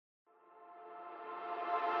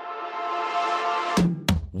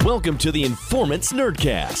Welcome to the Informants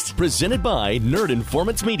Nerdcast, presented by Nerd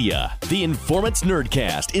Informants Media. The Informants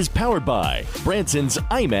Nerdcast is powered by Branson's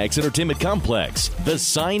IMAX Entertainment Complex, The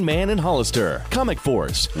Sign Man and Hollister, Comic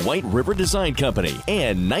Force, White River Design Company,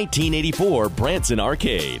 and 1984 Branson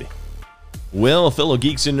Arcade. Well, fellow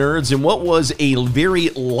geeks and nerds, in what was a very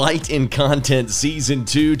light in content Season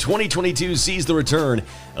 2, 2022 sees the return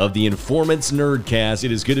of the Informants Nerdcast.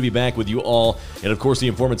 It is good to be back with you all. And of course, the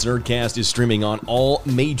Informants Nerdcast is streaming on all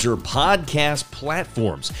major podcast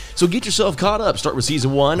platforms. So get yourself caught up. Start with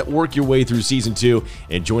Season 1, work your way through Season 2,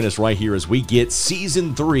 and join us right here as we get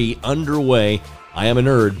Season 3 underway. I am a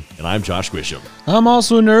nerd, and I'm Josh Grisham. I'm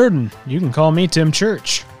also a nerd, and you can call me Tim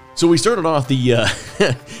Church. So we started off the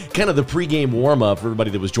kind of the pregame warm-up for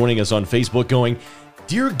everybody that was joining us on Facebook going,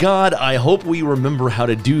 Dear God, I hope we remember how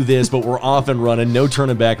to do this, but we're off and running. No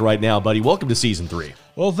turning back right now, buddy. Welcome to Season 3.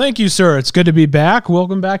 Well, thank you, sir. It's good to be back.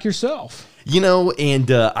 Welcome back yourself. You know,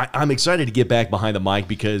 and I'm excited to get back behind the mic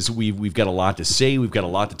because we've got a lot to say. We've got a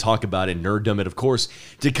lot to talk about in nerddom. And, of course,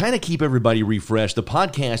 to kind of keep everybody refreshed, the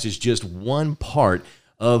podcast is just one part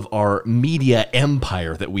of our media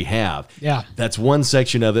empire that we have. Yeah. That's one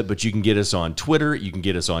section of it, but you can get us on Twitter, you can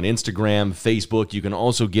get us on Instagram, Facebook, you can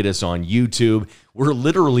also get us on YouTube. We're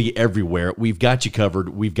literally everywhere. We've got you covered.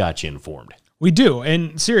 We've got you informed. We do.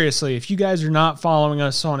 And seriously, if you guys are not following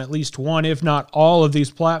us on at least one, if not all of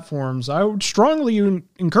these platforms, I would strongly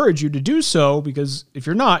encourage you to do so, because if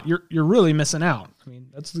you're not, you're really missing out. I mean,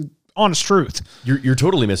 that's the honest truth. You're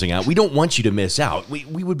totally missing out. We don't want you to miss out. We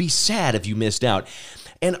would be sad if you missed out.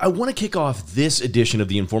 And I want to kick off this edition of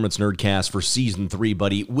the Informants Nerdcast for Season 3,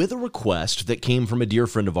 buddy, with a request that came from a dear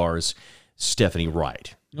friend of ours, Stephanie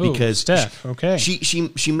Wright. Because Steph, okay.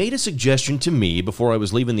 She made a suggestion to me before I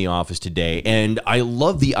was leaving the office today, and I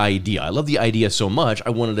love the idea. I love the idea so much,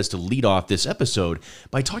 I wanted us to lead off this episode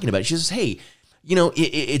by talking about it. She says, hey, you know,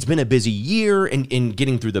 it's been a busy year in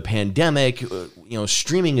getting through the pandemic.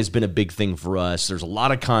 Streaming has been a big thing for us. There's a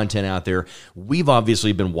lot of content out there. We've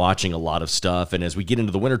obviously been watching a lot of stuff, and as we get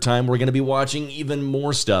into the wintertime, we're going to be watching even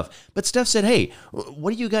more stuff. But Steph said, hey,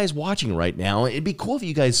 what are you guys watching right now? It'd be cool if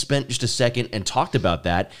you guys spent just a second and talked about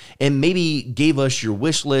that and maybe gave us your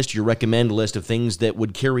wish list, your recommend list of things that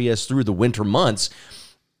would carry us through the winter months.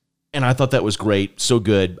 And I thought that was great. So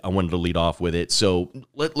good. I wanted to lead off with it. So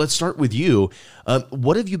let's start with you.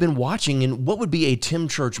 What have you been watching, and what would be a Tim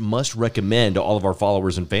Church must recommend to all of our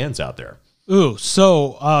followers and fans out there? Ooh,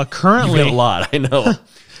 so currently... You've got a lot, I know.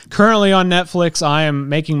 Currently on Netflix, I am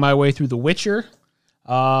making my way through The Witcher.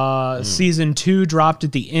 Season 2 dropped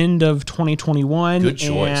at the end of 2021. Good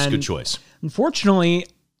choice, good choice. Unfortunately,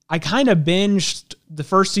 I kind of binged the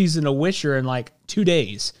first season of Witcher in like 2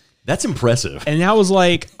 days. That's impressive. And that was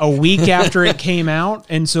like a week after it came out.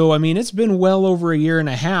 And so, I mean, it's been well over a year and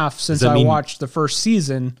a half since I watched the first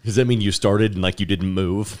season. Does that mean you started and like you didn't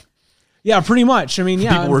move? Yeah, pretty much. I mean,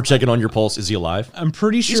 yeah. People were checking on your pulse. Is he alive? I'm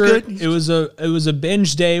pretty sure it was a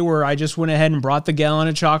binge day where I just went ahead and brought the gallon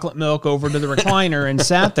of chocolate milk over to the recliner and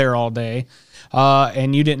sat there all day.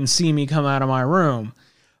 And you didn't see me come out of my room.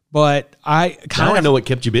 But I know what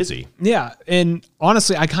kept you busy. Yeah, and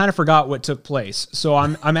honestly, I kind of forgot what took place. So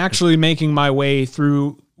I'm actually making my way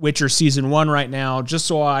through Witcher Season 1 right now, just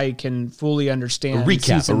so I can fully understand a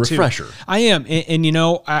recap, a refresher. 2. I am, and you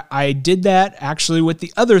know, I did that actually with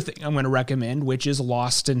the other thing I'm going to recommend, which is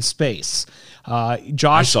Lost in Space. Josh,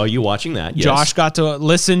 I saw you watching that. Yes. Josh got to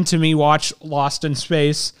listen to me watch Lost in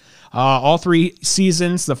Space. All 3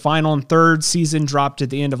 seasons. The final and third season dropped at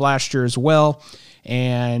the end of last year as well.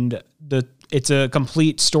 And it's a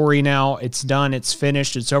complete story now. It's done. It's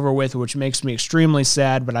finished. It's over with, which makes me extremely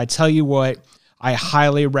sad. But I tell you what, I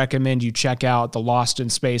highly recommend you check out the Lost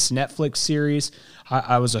in Space Netflix series.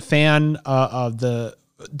 I was a fan of the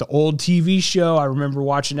old TV show. I remember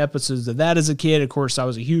watching episodes of that as a kid. Of course, I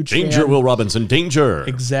was a huge Danger, fan. Will Robinson, danger.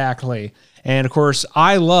 Exactly. And of course,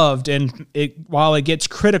 I loved, and while it gets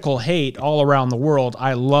critical hate all around the world,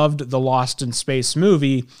 I loved the Lost in Space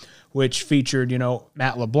movie, which featured,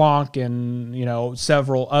 Matt LeBlanc and,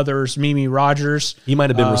 several others, Mimi Rogers. He might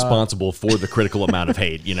have been responsible for the critical amount of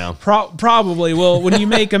hate, Probably. Well, when you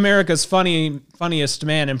make America's funniest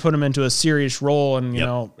man and put him into a serious role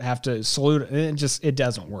and, have to salute it, it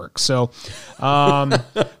doesn't work. So, but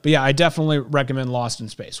yeah, I definitely recommend Lost in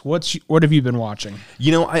Space. What have you been watching?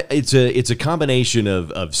 It's a combination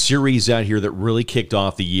of series out here that really kicked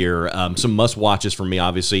off the year. Some must watches for me,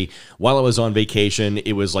 obviously. While I was on vacation,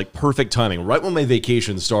 it was like perfect timing. Right when my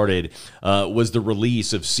vacation started was the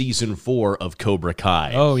release of Season 4 of Cobra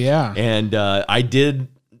Kai. Oh, yeah. And I did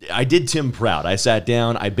I did Tim proud. I sat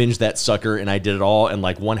down, I binged that sucker, and I did it all in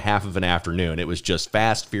like one half of an afternoon. It was just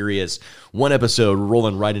fast, furious, one episode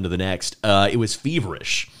rolling right into the next. It was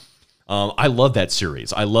feverish. I love that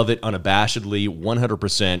series. I love it unabashedly,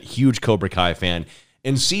 100%. Huge Cobra Kai fan.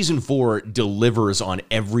 And season 4 delivers on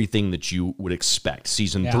everything that you would expect.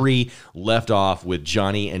 Season 3 left off with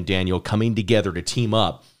Johnny and Daniel coming together to team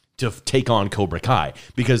up to take on Cobra Kai,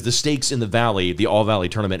 because the stakes in the Valley, the All Valley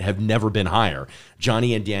tournament, have never been higher.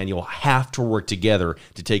 Johnny and Daniel have to work together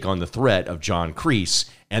to take on the threat of John Kreese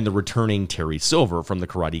and the returning Terry Silver from the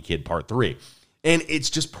Karate Kid Part 3. And it's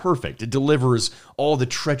just perfect. It delivers all the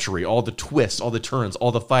treachery, all the twists, all the turns,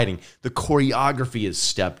 all the fighting. The choreography is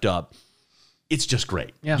stepped up. It's just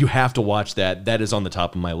great. Yeah. You have to watch that. That is on the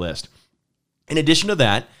top of my list. In addition to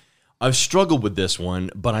that, I've struggled with this one,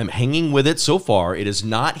 but I'm hanging with it so far. It has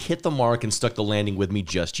not hit the mark and stuck the landing with me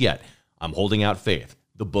just yet. I'm holding out faith.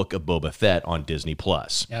 The Book of Boba Fett on Disney+.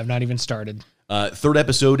 Yeah, I've not even started. Third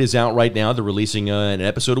episode is out right now. They're releasing an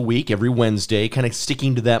episode a week every Wednesday, kind of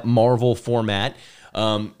sticking to that Marvel format.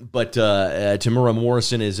 But Tamura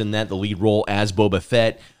Morrison is in that, the lead role as Boba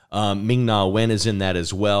Fett. Ming-Na Wen is in that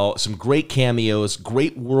as well. Some great cameos,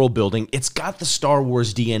 great world building. It's got the Star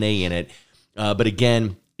Wars DNA in it. But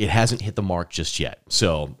again, it hasn't hit the mark just yet.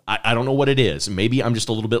 So I don't know what it is. Maybe I'm just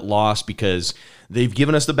a little bit lost because they've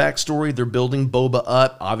given us the backstory. They're building Boba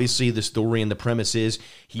up. Obviously, the story and the premise is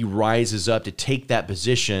he rises up to take that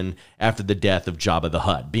position after the death of Jabba the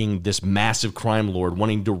Hutt, being this massive crime lord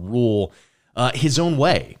wanting to rule his own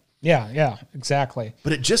way. Yeah, exactly.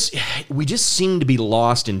 But we just seem to be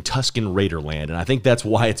lost in Tusken Raiderland, and I think that's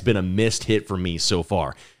why it's been a missed hit for me so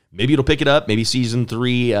far. Maybe it'll pick it up. Maybe season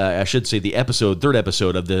 3, I should say the third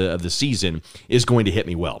episode of the season is going to hit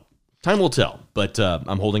me well. Time will tell, but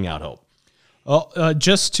I'm holding out hope. Well,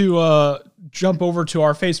 just to jump over to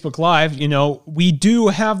our Facebook Live, we do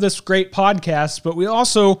have this great podcast, but we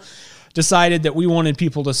also decided that we wanted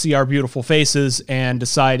people to see our beautiful faces and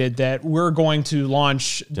decided that we're going to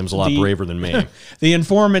launch... Tim's a lot braver than me. The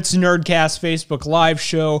Informants Nerdcast Facebook Live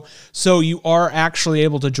show. So you are actually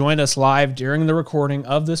able to join us live during the recording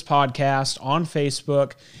of this podcast on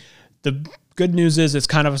Facebook. The good news is it's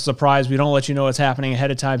kind of a surprise. We don't let you know what's happening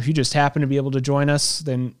ahead of time. If you just happen to be able to join us,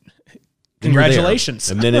 then... congratulations.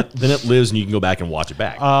 And then it lives and you can go back and watch it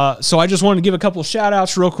back. So I just wanted to give a couple of shout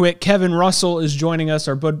outs real quick. Kevin Russell is joining us.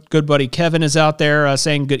 Our good buddy Kevin is out there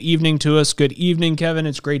saying good evening to us. Good evening, Kevin.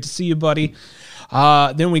 It's great to see you, buddy.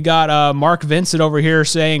 Then we got Mark Vincent over here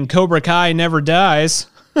saying Cobra Kai never dies.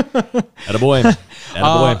 Attaboy.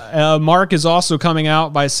 Mark is also coming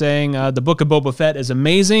out by saying the Book of Boba Fett is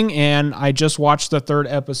amazing, and I just watched the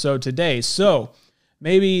 3rd episode today. So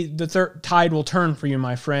maybe the tide will turn for you,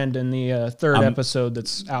 my friend, in the 3rd episode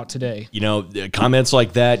that's out today. Comments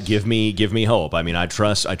like that give me hope. I mean, I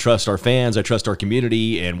trust our fans, I trust our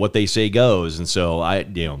community, and what they say goes. And so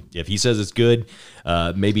if he says it's good,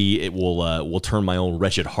 maybe it will turn my own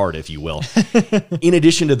wretched heart, if you will. In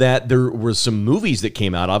addition to that, there were some movies that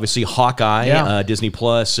came out. Obviously, Hawkeye, Disney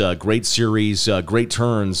Plus, great series, great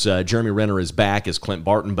turns. Jeremy Renner is back as Clint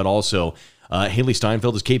Barton, but also Haley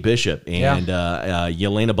Steinfeld is Kate Bishop, and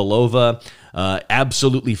Yelena Belova,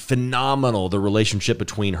 absolutely phenomenal. The relationship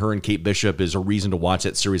between her and Kate Bishop is a reason to watch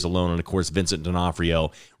that series alone. And of course, Vincent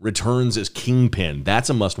D'Onofrio returns as Kingpin. That's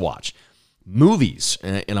a must-watch. Movies,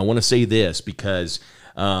 and I want to say this because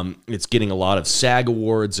it's getting a lot of SAG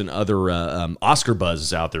awards and other Oscar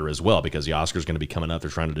buzz out there as well, because the Oscar's going to be coming up.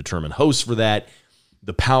 They're trying to determine hosts for that.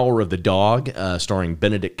 The Power of the Dog, starring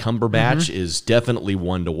Benedict Cumberbatch, is definitely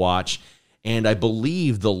one to watch. And I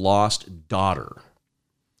believe The Lost Daughter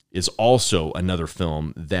is also another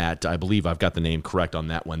film that I believe I've got the name correct on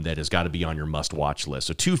that one that has got to be on your must-watch list.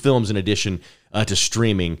 So 2 films in addition to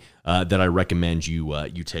streaming that I recommend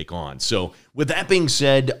you take on. So with that being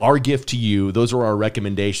said, our gift to you, those are our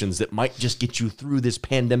recommendations that might just get you through this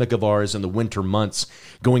pandemic of ours in the winter months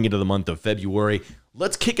going into the month of February.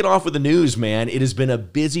 Let's kick it off with the news, man. It has been a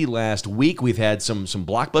busy last week. We've had some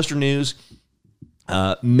blockbuster news,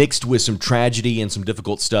 mixed with some tragedy and some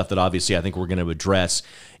difficult stuff that obviously I think we're going to address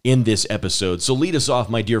in this episode. So lead us off,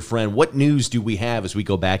 my dear friend. What news do we have as we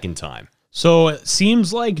go back in time? So it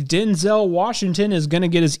seems like Denzel Washington is going to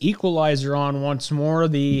get his Equalizer on once more.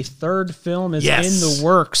 The 3rd film is in the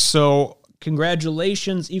works. So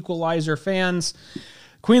congratulations, Equalizer fans.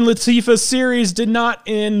 Queen Latifah's series did not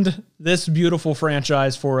end this beautiful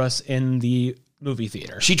franchise for us in the movie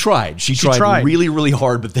theater. She tried. She tried really, really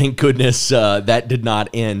hard, but thank goodness that did not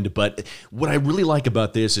end. But what I really like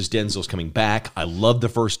about this is Denzel's coming back. I love the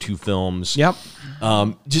first two films. Yep.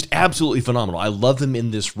 Just absolutely phenomenal. I love him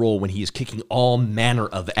in this role when he is kicking all manner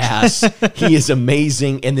of ass. He is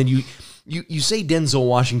amazing. And then you say Denzel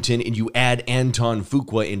Washington and you add Anton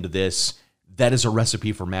Fuqua into this. That is a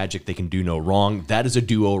recipe for magic. They can do no wrong. That is a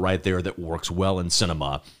duo right there that works well in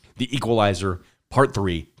cinema. The Equalizer, Part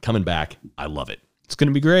 3, coming back. I love it. It's going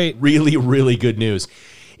to be great. Really, really good news.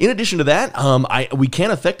 In addition to that, we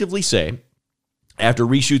can effectively say, after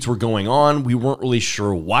reshoots were going on, we weren't really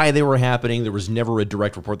sure why they were happening. There was never a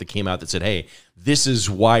direct report that came out that said, hey, this is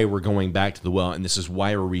why we're going back to the well, and this is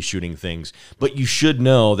why we're reshooting things. But you should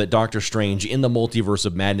know that Doctor Strange in the Multiverse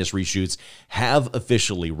of Madness reshoots have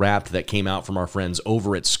officially wrapped. That came out from our friends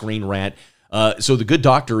over at Screen Rant. So the good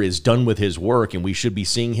doctor is done with his work, and we should be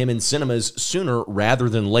seeing him in cinemas sooner rather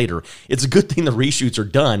than later. It's a good thing the reshoots are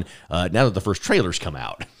done now that the first trailers come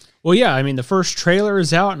out. Well, yeah, I mean, the first trailer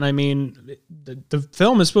is out, and I mean, the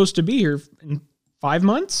film is supposed to be here in 5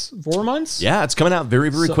 months, 4 months? Yeah, it's coming out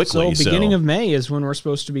very, very quickly. So beginning of May is when we're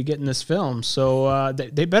supposed to be getting this film, so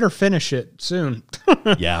they better finish it soon.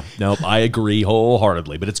 Yeah, nope, I agree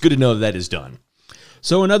wholeheartedly, but it's good to know that is done.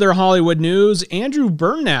 So in other Hollywood news, Andrew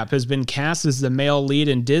Burnap has been cast as the male lead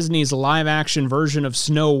in Disney's live-action version of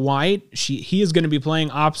Snow White. He is going to be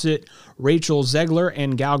playing opposite Rachel Zegler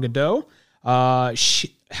and Gal Gadot.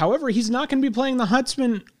 However, he's not going to be playing the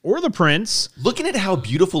Huntsman or the Prince. Looking at how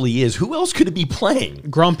beautiful he is, who else could it be playing?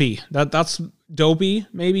 Grumpy. That's Dopey,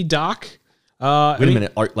 maybe Doc. Wait a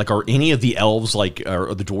minute. Are any of the elves, or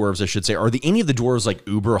the dwarves, I should say, any of the dwarves like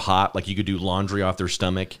uber hot, like you could do laundry off their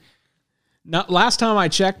stomach? Not last time I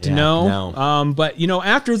checked, no. But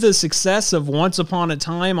after the success of Once Upon a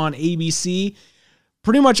Time on ABC,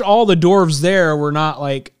 pretty much all the dwarves there were not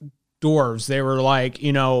like dwarves. They were like,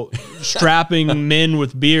 strapping men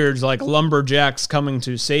with beards, like lumberjacks coming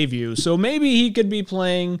to save you. So maybe he could be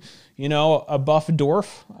playing, a buff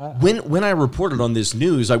dwarf. When I reported on this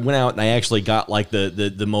news, I went out and I actually got like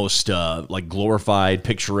the most glorified,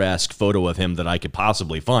 picturesque photo of him that I could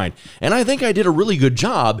possibly find, and I think I did a really good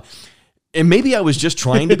job. And maybe I was just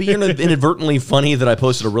trying to be inadvertently funny that I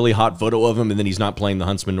posted a really hot photo of him and then he's not playing the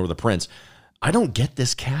Huntsman nor the Prince. I don't get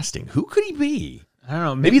this casting. Who could he be? I don't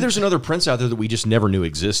know. Maybe there's another prince out there that we just never knew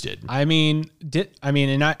existed. I mean,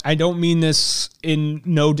 and I don't mean this in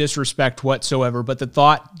no disrespect whatsoever, but the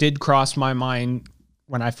thought did cross my mind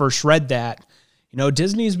when I first read that.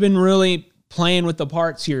 Disney's been really playing with the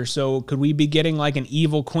parts here. So could we be getting like an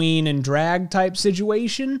evil queen and drag type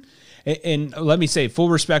situation? And let me say, full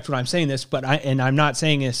respect when I'm saying this, but I'm not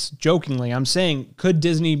saying this jokingly. I'm saying, could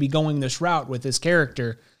Disney be going this route with this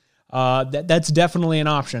character? That's definitely an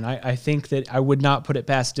option. I think that I would not put it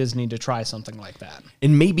past Disney to try something like that.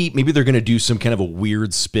 And maybe they're going to do some kind of a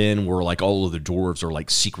weird spin where like all of the dwarves are like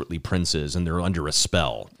secretly princes and they're under a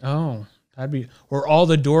spell. Oh, that'd be, or all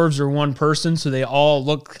the dwarves are one person, so they all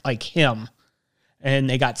look like him, and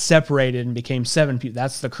they got separated and became 7 people.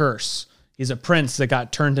 That's the curse. He's a prince that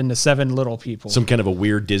got turned into 7 little people. Some kind of a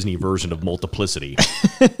weird Disney version of multiplicity.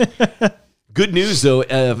 Good news, though,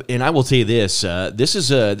 and I will tell you this: this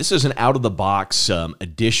is an out of the box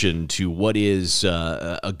addition to what is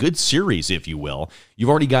a good series, if you will. You've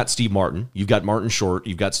already got Steve Martin, you've got Martin Short,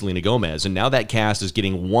 you've got Selena Gomez, and now that cast is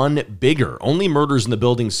getting one bigger. Only Murders in the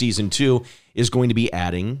Building season 2 is going to be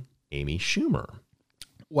adding Amy Schumer.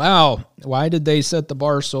 Wow, why did they set the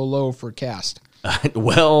bar so low for cast?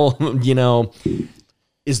 Well,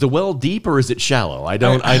 is the well deep or is it shallow? I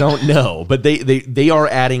don't know, but they are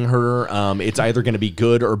adding her. It's either going to be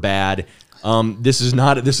good or bad. This is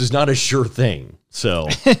not a sure thing. So,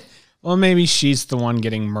 well, maybe she's the one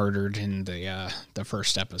getting murdered in the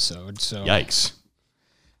first episode. So, yikes.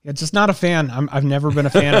 Yeah, just not a fan. I've never been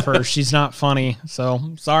a fan of her. She's not funny.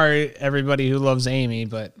 So sorry, everybody who loves Amy,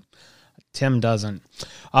 but Tim doesn't.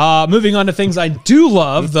 Moving on to things I do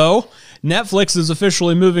love, though. Netflix is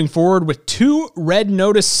officially moving forward with 2 Red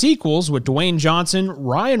Notice sequels with Dwayne Johnson,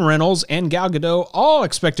 Ryan Reynolds, and Gal Gadot all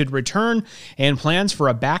expected to return, and plans for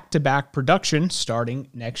a back-to-back production starting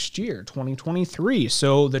next year, 2023.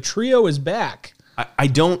 So the trio is back. I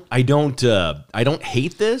don't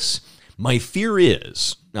hate this. My fear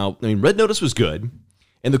is, now, Red Notice was good.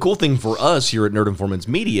 And the cool thing for us here at Nerd Informants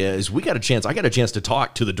Media is I got a chance to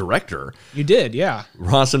talk to the director. You did, yeah.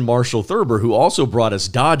 Rawson Marshall Thurber, who also brought us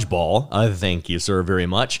Dodgeball. Thank you, sir, very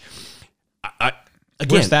much.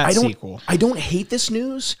 Where's that sequel? I don't hate this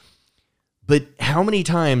news, but how many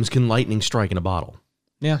times can lightning strike in a bottle?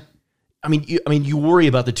 Yeah. you worry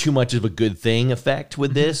about the too much of a good thing effect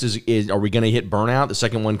with this. Are we going to hit burnout? The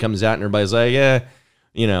second one comes out and everybody's like, yeah,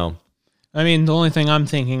 I mean, the only thing I'm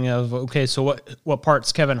thinking of, okay, so what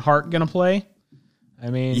part's Kevin Hart going to play? I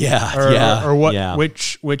mean, or what? Yeah.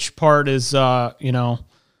 Which part is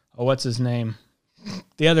what's his name?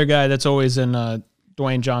 The other guy that's always in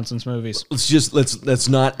Dwayne Johnson's movies. Let's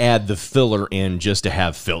not add the filler in just to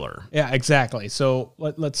have filler. Yeah, exactly. So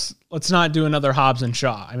let's not do another Hobbs and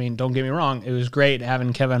Shaw. I mean, don't get me wrong, it was great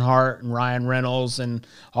having Kevin Hart and Ryan Reynolds and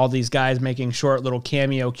all these guys making short little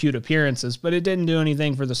cameo cute appearances, but it didn't do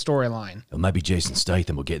anything for the storyline. It might be Jason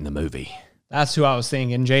Statham will get in the movie. That's who I was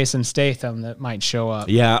thinking, Jason Statham, that might show up.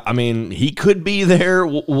 Yeah, I mean, he could be there.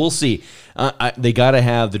 We'll see. They got to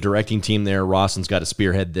have the directing team there. Rawson's got to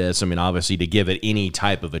spearhead this. I mean, obviously, to give it any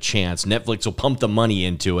type of a chance. Netflix will pump the money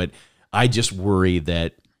into it. I just worry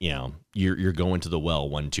that, you're going to the well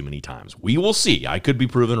one too many times. We will see. I could be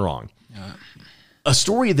proven wrong. A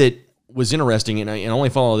story that was interesting, and I only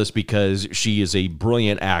follow this because she is a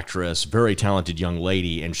brilliant actress, very talented young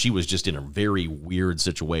lady, and she was just in a very weird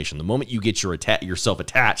situation. The moment you get yourself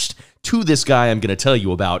attached to this guy I'm going to tell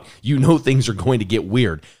you about, things are going to get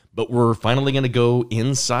weird. But we're finally going to go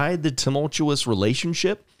inside the tumultuous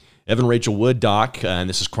relationship. Evan Rachel Wood, doc, and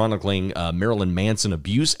this is chronicling Marilyn Manson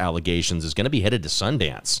abuse allegations, is going to be headed to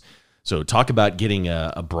Sundance. So talk about getting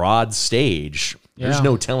a broad stage. There's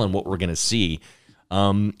no telling what we're going to see.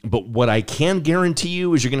 But what I can guarantee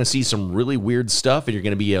you is you're going to see some really weird stuff, and you're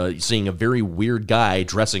going to be seeing a very weird guy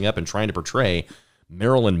dressing up and trying to portray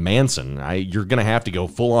Marilyn Manson. You're going to have to go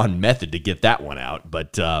full-on method to get that one out.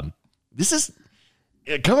 But this is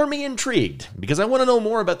color me intrigued because I want to know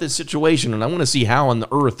more about this situation, and I want to see how on the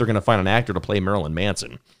earth they're going to find an actor to play Marilyn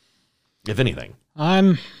Manson, if anything.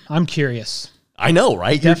 I'm curious. I know,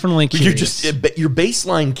 right? Definitely curious. You're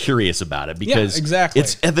baseline curious about it because exactly.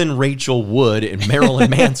 It's Evan Rachel Wood and Marilyn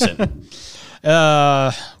Manson.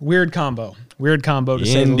 Weird combo to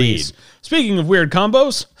say the least. Speaking of weird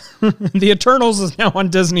combos, The Eternals is now on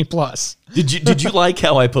Disney Plus. Did you like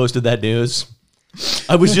how I posted that news?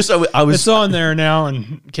 I was. It's on there now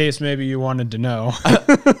in case maybe you wanted to know.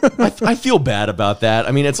 I feel bad about that.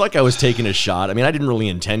 I mean, it's like I was taking a shot. I mean, I didn't really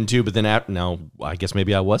intend to, but then I guess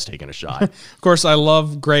maybe I was taking a shot. Of course, I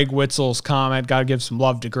love Greg Witzel's comment. Got to give some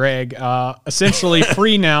love to Greg. Essentially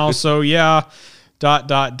free now, so yeah. ...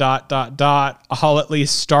 I'll at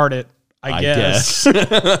least start it. I guess.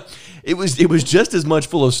 It was just as much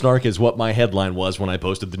full of snark as what my headline was when I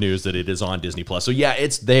posted the news that it is on Disney Plus. So yeah,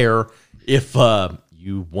 it's there if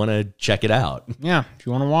you want to check it out. Yeah, if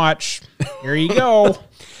you want to watch, here you go.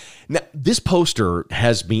 Now, this poster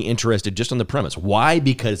has me interested just on the premise. Why?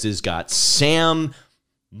 Because it's got Sam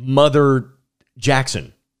Mother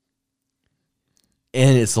Jackson.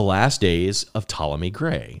 And it's the last days of Ptolemy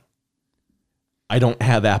Gray. I don't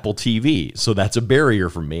have Apple TV, so that's a barrier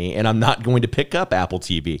for me, and I'm not going to pick up Apple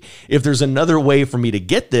TV. If there's another way for me to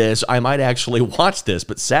get this, I might actually watch this,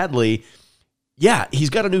 but sadly, yeah, he's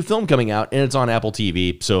got a new film coming out, and it's on Apple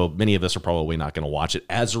TV, so many of us are probably not going to watch it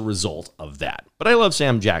as a result of that. But I love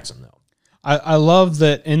Sam Jackson, though. I love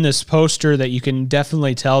that in this poster that you can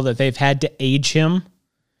definitely tell that they've had to age him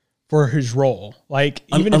for his role. Like,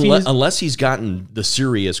 even unless he's gotten the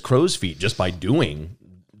serious crow's feet just by doing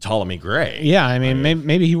Ptolemy Gray. Yeah, I mean,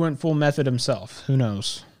 maybe he went full method himself. Who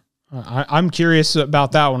knows? I'm curious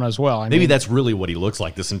about that one as well. Maybe that's really what he looks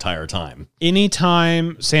like this entire time.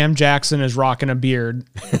 Anytime Sam Jackson is rocking a beard,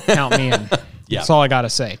 count me in. Yeah. That's all I got to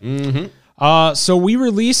say. Mm-hmm. So we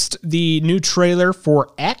released the new trailer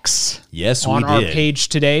for X. Yes, on we did. our page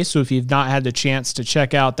today. So if you've not had the chance to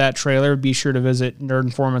check out that trailer, be sure to visit Nerd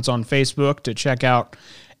Informants on Facebook to check out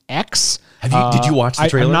X. Did you watch the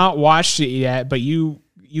trailer? I've not watched it yet, but you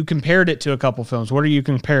compared it to a couple films. What are you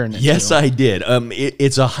comparing it to? Yes, I did.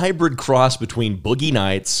 It's a hybrid cross between Boogie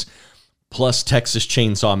Nights plus Texas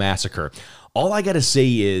Chainsaw Massacre. All I got to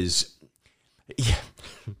say is,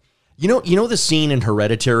 you know the scene in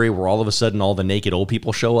Hereditary where all of a sudden all the naked old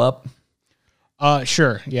people show up?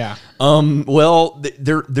 Sure, yeah. Well,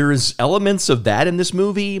 there's elements of that in this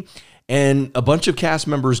movie, and a bunch of cast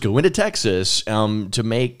members go into Texas to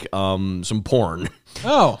make some porn.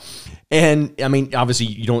 Oh. And, I mean, obviously,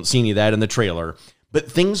 you don't see any of that in the trailer,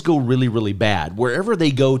 but things go really, really bad. Wherever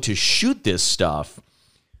they go to shoot this stuff,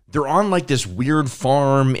 they're on, like, this weird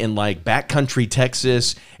farm in, like, backcountry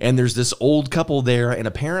Texas, and there's this old couple there, and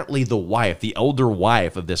apparently the elder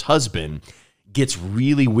wife of this husband, gets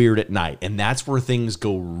really weird at night, and that's where things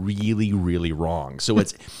go really, really wrong. So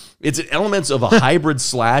it's elements of a hybrid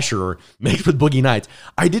slasher mixed with Boogie Nights.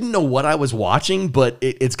 I didn't know what I was watching, but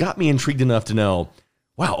it's got me intrigued enough to know,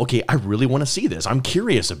 wow, okay, I really want to see this. I'm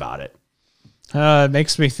curious about it. It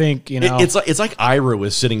makes me think, It's like Ira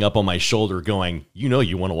was sitting up on my shoulder going, you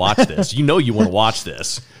want to watch this. You want to watch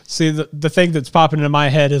this. See, the thing that's popping into my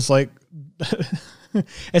head is like,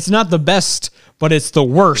 it's not the best, but it's the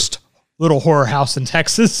worst little horror house in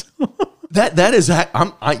Texas. That is,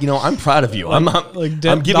 I'm proud of you. I'm giving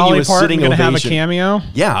Dolly you a Parton sitting gonna ovation. have a cameo.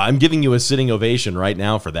 Yeah, I'm giving you a sitting ovation right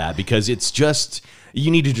now for that, because it's just, you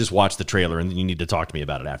need to just watch the trailer and then you need to talk to me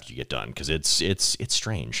about it after you get done, because it's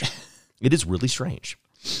strange. It is really strange.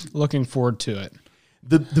 Looking forward to it.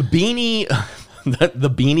 The beanie, the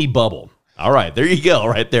Beanie Bubble. All right, there you go,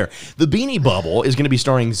 right there. The Beanie Bubble is going to be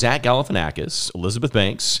starring Zach Galifianakis, Elizabeth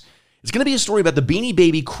Banks. It's going to be a story about the Beanie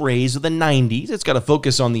Baby craze of the 90s. It's got to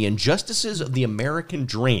focus on the injustices of the American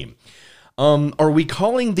dream. Are we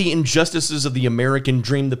calling the injustices of the American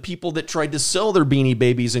dream the people that tried to sell their Beanie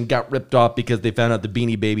Babies and got ripped off because they found out the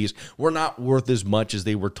Beanie Babies were not worth as much as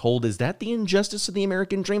they were told? Is that the injustice of the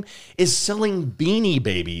American dream? Is selling Beanie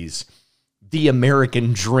Babies the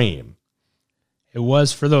American dream? It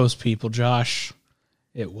was for those people, Josh.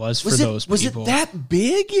 It was for those people. Was it that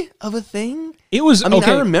big of a thing? It was. I mean,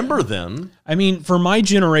 okay. I remember them. I mean, for my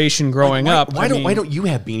generation growing up, why don't you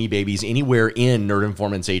have Beanie Babies anywhere in Nerd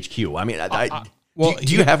Informant's HQ? I mean,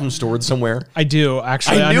 do you have them stored somewhere? I do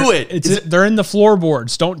actually. I knew it. They're in the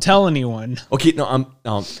floorboards. Don't tell anyone. Okay, no,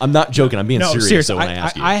 I'm not joking. I'm being serious. Seriously, So when I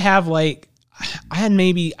ask you, I have I had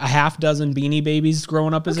maybe a half dozen Beanie Babies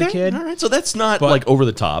growing up as a kid. All right, so that's not like over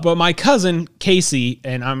the top. But my cousin Casey,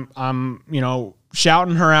 and I'm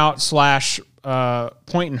shouting her out /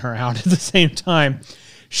 pointing her out at the same time.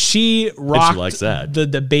 She rocked likes that.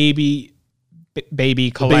 the baby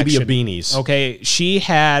collection. Baby of beanies. Okay, she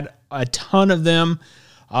had a ton of them.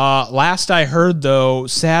 Last I heard, though,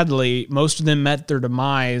 sadly, most of them met their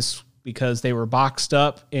demise because they were boxed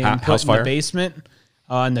up and put in the basement,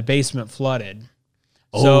 and the basement flooded.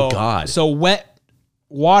 God! So wet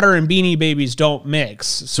water and Beanie Babies don't mix.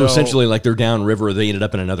 So essentially, like they're downriver, they ended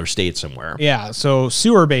up in another state somewhere. Yeah, so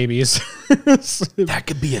sewer babies. That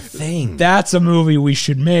could be a thing. That's a movie we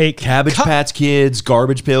should make. Cabbage Patch Kids,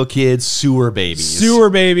 Garbage Pail Kids, Sewer Babies. Sewer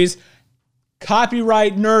Babies.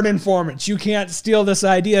 Copyright Nerd Informants. You can't steal this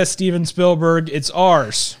idea, Steven Spielberg. It's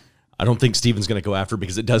ours. I don't think Steven's going to go after it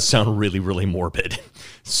because it does sound really, really morbid.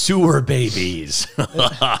 Sewer Babies.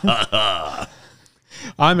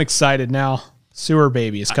 I'm excited now. Sewer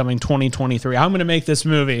Babies coming 2023. I'm going to make this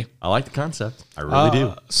movie. I like the concept. I really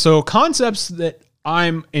do. So concepts that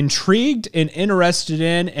I'm intrigued and interested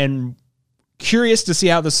in and curious to see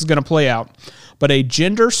how this is going to play out. But a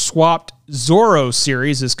gender-swapped Zorro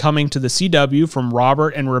series is coming to the CW from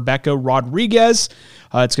Robert and Rebecca Rodriguez.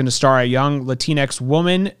 It's going to star a young Latinx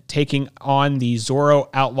woman taking on the Zorro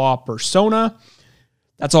outlaw persona.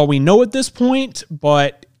 That's all we know at this point,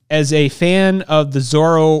 but as a fan of the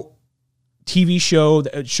Zorro TV show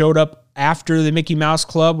that showed up after the Mickey Mouse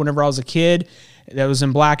Club whenever I was a kid, that was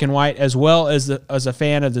in black and white, as well as a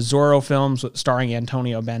fan of the Zorro films starring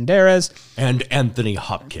Antonio Banderas. And Anthony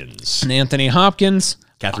Hopkins.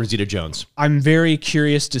 Catherine Zeta-Jones. I'm very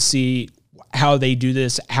curious to see how they do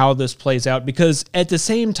this, how this plays out, because at the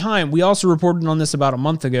same time, we also reported on this about a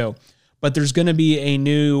month ago, but there's going to be a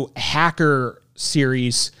new hacker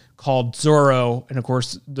series called Zorro, and of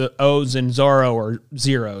course, the O's in Zorro are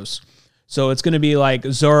zeros. So it's going to be like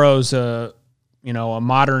Zorro's a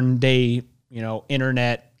modern day,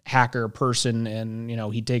 internet hacker person, and,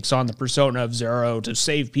 he takes on the persona of Zorro to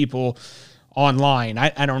save people online.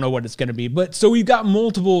 I don't know what it's going to be, but so we've got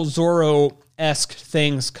multiple Zorro-esque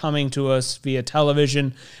things coming to us via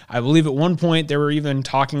television. I believe at one point they were even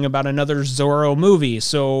talking about another Zorro movie.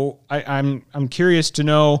 So I'm curious to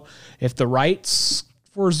know if the rights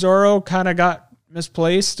for Zorro kind of got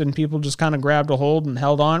misplaced and people just kind of grabbed a hold and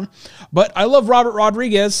held on. But I love Robert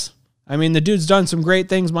Rodriguez. I mean, the dude's done some great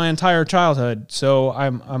things my entire childhood, so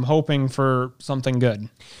I'm hoping for something good.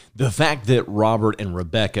 The fact that Robert and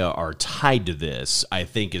Rebecca are tied to this, I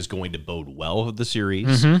think, is going to bode well for the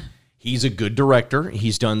series. Mm-hmm. He's a good director.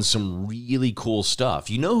 He's done some really cool stuff.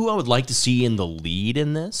 You know who I would like to see in the lead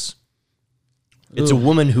in this? It's a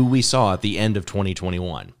woman who we saw at the end of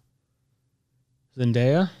 2021.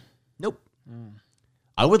 Zendaya? Nope.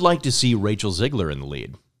 I would like to see Rachel Ziegler in the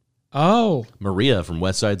lead. Oh, Maria from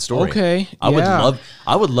West Side Story. Okay, I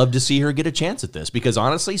would love to see her get a chance at this because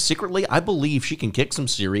honestly, secretly, I believe she can kick some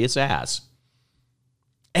serious ass,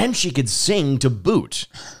 and she could sing to boot.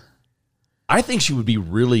 I think she would be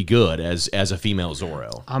really good as a female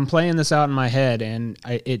Zorro. I'm playing this out in my head, and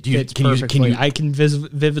it fits perfectly. I can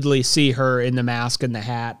vividly see her in the mask and the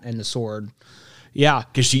hat and the sword. Yeah.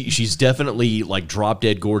 Because she's definitely like drop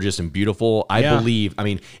dead gorgeous and beautiful. I Yeah. believe, I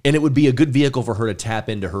mean, and it would be a good vehicle for her to tap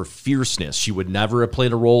into her fierceness. She would never have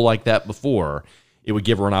played a role like that before. It would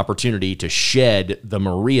give her an opportunity to shed the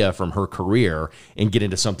Maria from her career and get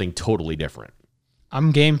into something totally different.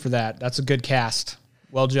 I'm game for that. That's a good cast.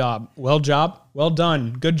 Well done.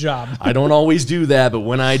 Good job. I don't always do that, but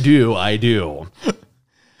when I do, I do.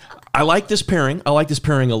 I like this pairing. I like this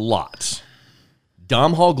pairing a lot.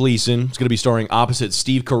 Dom Hall Gleason is going to be starring opposite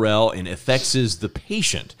Steve Carell in FX's The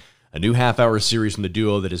Patient, a new half-hour series from the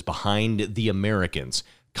duo that is behind The Americans.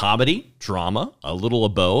 Comedy, drama, a little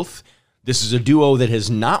of both. This is a duo that has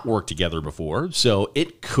not worked together before, so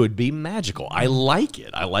it could be magical. I like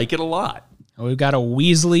it. I like it a lot. We've got a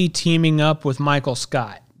Weasley teaming up with Michael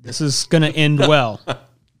Scott. This is going to end well.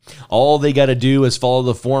 All they got to do is follow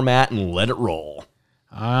the format and let it roll.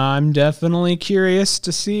 I'm definitely curious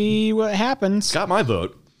to see what happens. Got my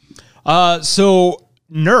vote. So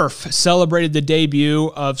Nerf celebrated the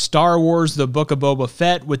debut of Star Wars The Book of Boba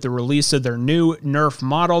Fett with the release of their new Nerf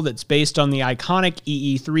model that's based on the iconic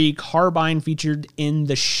EE3 carbine featured in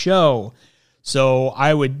the show. So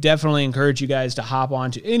I would definitely encourage you guys to hop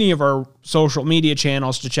onto any of our social media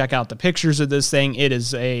channels to check out the pictures of this thing. It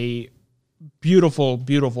is a beautiful,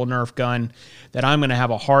 beautiful Nerf gun that I'm going to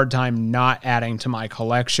have a hard time not adding to my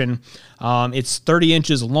collection. It's 30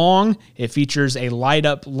 inches long. It features a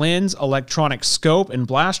light-up lens, electronic scope, and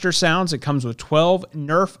blaster sounds. It comes with 12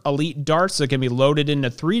 Nerf Elite darts that can be loaded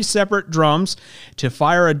into 3 separate drums. To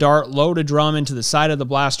fire a dart, load a drum into the side of the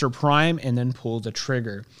blaster prime, and then pull the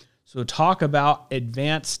trigger. So talk about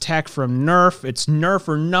advanced tech from Nerf. It's Nerf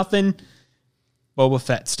or nothing, Boba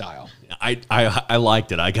Fett style. I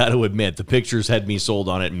liked it. I got to admit, the pictures had me sold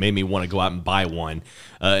on it and made me want to go out and buy one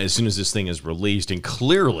as soon as this thing is released. And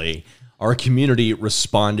clearly, our community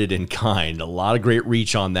responded in kind. A lot of great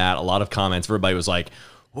reach on that. A lot of comments. Everybody was like,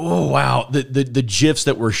 oh, wow. The GIFs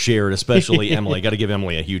that were shared, especially Emily. Got to give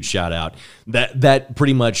Emily a huge shout out. That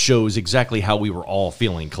pretty much shows exactly how we were all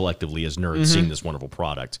feeling collectively as nerds seeing this wonderful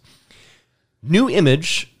product. New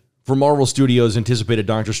image for Marvel Studios' anticipated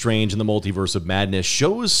Doctor Strange in the Multiverse of Madness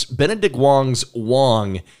shows Benedict Wong's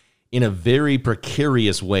Wong in a very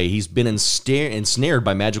precarious way. He's been ensnared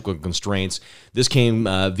by magical constraints. This came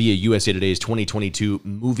via USA Today's 2022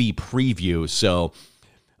 movie preview. So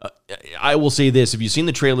I will say this. If you've seen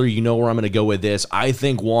the trailer, you know where I'm going to go with this. I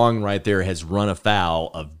think Wong right there has run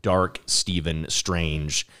afoul of Dark Stephen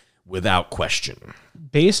Strange without question.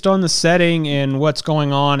 Based on the setting and what's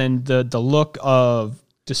going on and the look of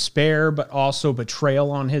despair, but also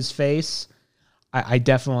betrayal on his face, I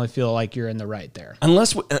definitely feel like you're in the right there.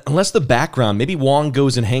 Unless the background, maybe Wong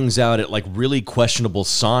goes and hangs out at like really questionable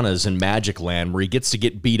saunas in Magic Land where he gets to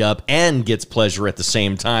get beat up and gets pleasure at the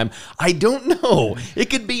same time. I don't know. It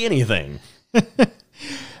could be anything.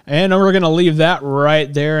 And we're going to leave that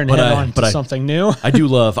right there and head on to something new. I do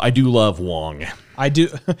love Wong. I do.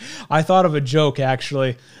 I thought of a joke,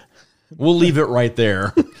 actually. We'll leave it right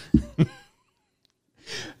there.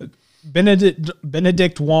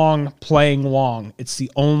 Benedict Wong playing Wong. It's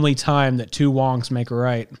the only time that 2 Wongs make a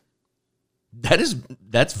right.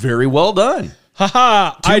 That's very well done.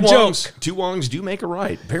 Haha, I joke. 2 Wongs do make a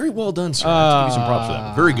right. Very well done, sir. I'll give you some props for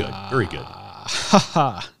that. Very good. Very good.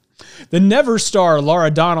 Haha. The Never star Laura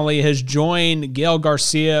Donnelly has joined Gael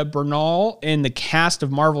Garcia Bernal in the cast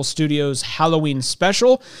of Marvel Studios' Halloween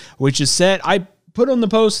special, which is set, I put on the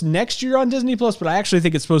post next year on Disney Plus, but I actually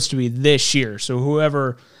think it's supposed to be this year. So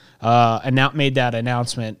whoever made that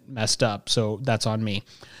announcement messed up. So that's on me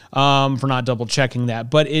for not double checking that.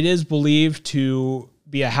 But it is believed to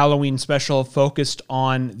be a Halloween special focused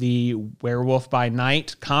on the Werewolf by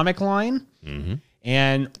Night comic line. Mm-hmm.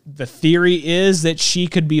 And the theory is that she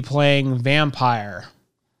could be playing Vampire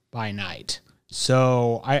by Night.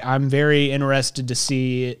 So I'm very interested to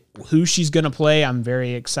see who she's going to play. I'm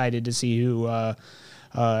very excited to see who, and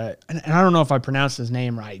I don't know if I pronounced his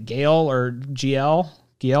name right, Gael or Gael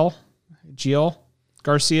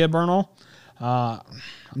Garcia Bernal.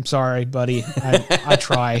 I'm sorry, buddy. I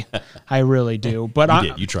try. I really do.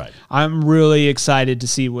 But you tried. I'm really excited to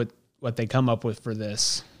see what they come up with for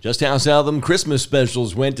this. Just how some of them Christmas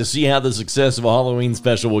specials went to see how the success of a Halloween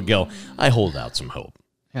special would go. I hold out some hope.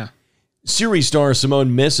 Yeah. Series star Simone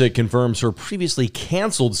Missick confirms her previously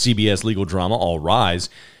canceled CBS legal drama, All Rise,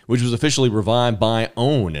 which was officially revived by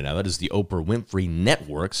OWN. And now that is the Oprah Winfrey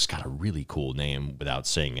Network. It's got a really cool name without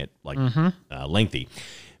saying it, lengthy.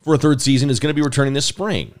 For a 3rd season, is going to be returning this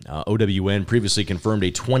spring. OWN previously confirmed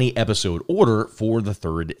a 20-episode order for the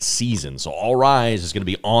 3rd season. So All Rise is going to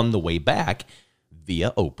be on the way back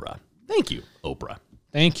via Oprah. Thank you, Oprah.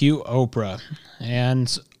 Thank you, Oprah.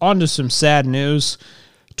 And on to some sad news.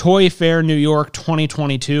 Toy Fair New York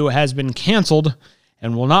 2022 has been canceled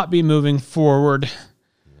and will not be moving forward.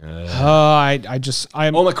 Omicron.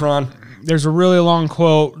 There's a really long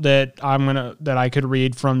quote that I could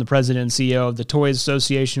read from the president and CEO of the Toys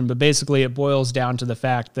Association, but basically it boils down to the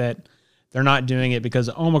fact that they're not doing it because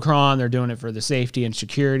of Omicron. They're doing it for the safety and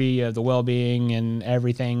security of the well-being and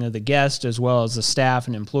everything of the guests, as well as the staff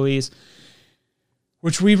and employees,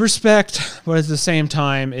 which we respect. But at the same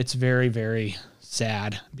time, it's very, very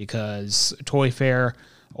sad because Toy Fair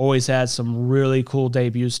always has some really cool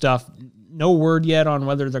debut stuff. No word yet on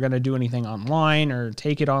whether they're going to do anything online or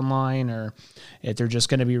take it online, or if they're just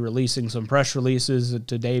going to be releasing some press releases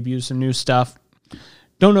to debut some new stuff.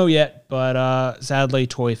 Don't know yet, but sadly,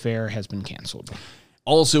 Toy Fair has been canceled.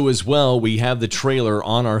 Also, as well, we have the trailer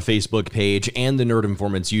on our Facebook page and the Nerd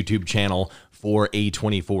Informants YouTube channel for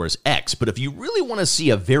A24's X. But if you really want to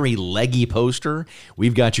see a very leggy poster,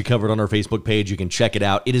 we've got you covered on our Facebook page. You can check it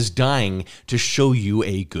out. It is dying to show you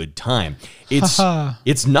a good time. It's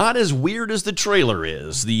not as weird as the trailer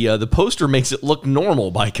is. The poster makes it look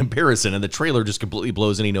normal by comparison, and the trailer just completely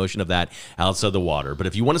blows any notion of that outside the water. But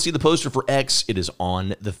if you want to see the poster for X, it is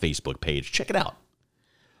on the Facebook page. Check it out.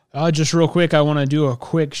 Just real quick, I want to do a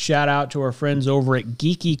quick shout out to our friends over at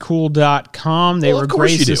geekycool.com. They were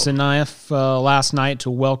gracious enough last night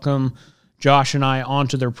to welcome Josh and I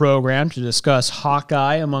onto their program to discuss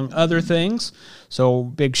Hawkeye, among other things. So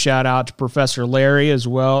big shout out to Professor Larry, as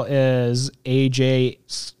well as AJ,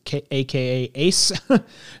 a.k.a. Ace.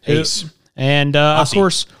 Ace. And, of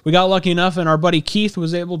course, we got lucky enough, and our buddy Keith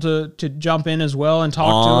was able to jump in as well and talk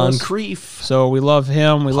to us. On Creef. So we love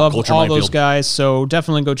him. We love all those Minefield. guys. So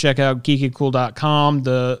definitely go check out geekycool.com.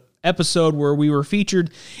 The episode where we were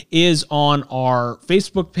featured is on our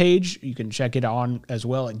Facebook page. You can check it on as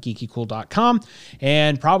well at geekycool.com.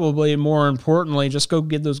 And probably more importantly, just go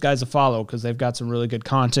give those guys a follow because they've got some really good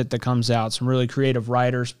content that comes out, some really creative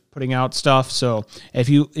writers putting out stuff. So if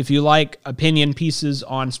you like opinion pieces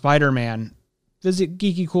on Spider-Man, visit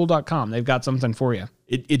geekycool.com. They've got something for you.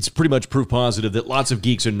 It's pretty much proof positive that lots of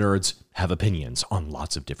geeks and nerds have opinions on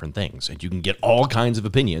lots of different things, and you can get all kinds of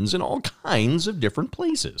opinions in all kinds of different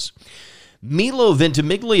places. Milo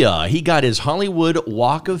Ventimiglia, he got his Hollywood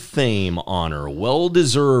Walk of Fame honor.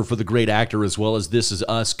 Well-deserved for the great actor, as well as This Is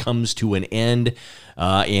Us comes to an end.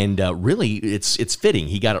 Really, it's fitting.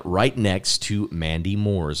 He got it right next to Mandy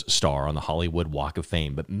Moore's star on the Hollywood Walk of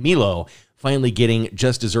Fame. But Milo finally getting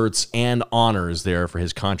just desserts and honors there for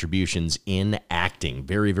his contributions in acting.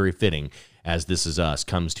 Very, very fitting as This Is Us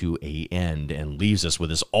comes to an end and leaves us with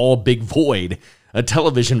this all big void, a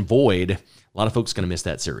television void. A lot of folks going to miss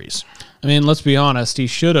that series. I mean, let's be honest. He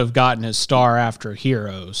should have gotten his star after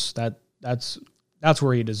Heroes. That's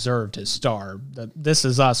where he deserved his star. This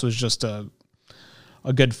Is Us was just a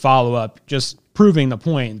good follow-up, just proving the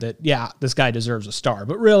point that, yeah, this guy deserves a star.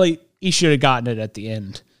 But really, he should have gotten it at the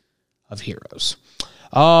end of Heroes.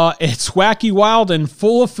 It's wacky, wild, and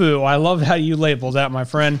full of foo. I love how you labeled that, my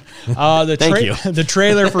friend. Thank you. The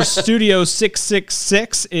trailer for Studio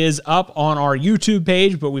 666 is up on our YouTube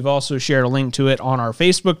page, but we've also shared a link to it on our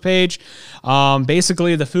Facebook page.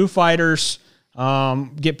 Basically, the Foo Fighters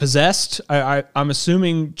get possessed. I'm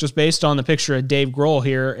assuming just based on the picture of Dave Grohl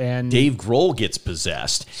here. And Dave Grohl gets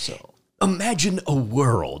possessed. So imagine a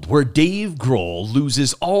world where Dave Grohl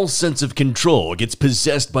loses all sense of control, gets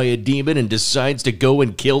possessed by a demon, and decides to go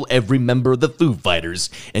and kill every member of the Foo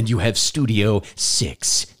Fighters. And you have Studio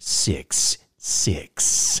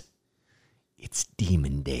 666. It's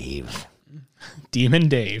Demon Dave. Demon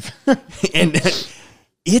Dave. And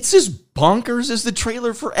it's as bonkers as the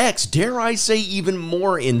trailer for X. Dare I say even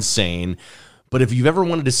more insane. But if you've ever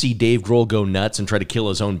wanted to see Dave Grohl go nuts and try to kill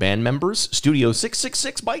his own band members, Studio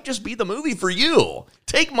 666 might just be the movie for you.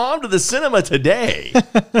 Take Mom to the cinema today.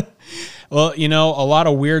 Well, you know, a lot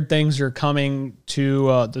of weird things are coming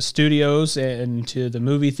to the studios and to the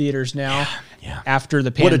movie theaters now. Yeah. After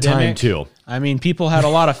the pandemic. What a time, too. I mean, people had a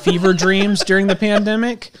lot of fever dreams during the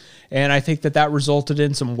pandemic, and I think that resulted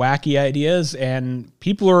in some wacky ideas, and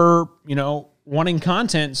people are, you know, wanting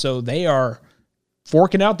content, so they are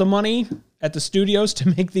forking out the money at the studios to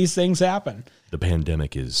make these things happen. The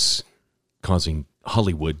pandemic is causing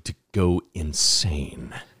Hollywood to go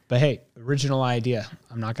insane. But hey, original idea.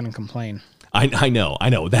 I'm not going to complain. I know.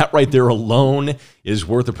 That right there alone is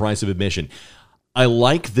worth the price of admission. I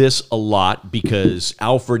like this a lot because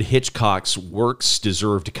Alfred Hitchcock's works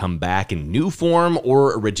deserve to come back in new form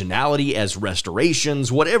or originality as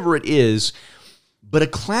restorations, whatever it is. But a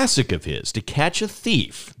classic of his, To Catch a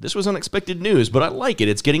Thief. This was unexpected news, but I like it.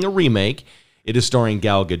 It's getting a remake. It is starring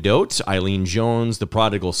Gal Gadot, Eileen Jones, the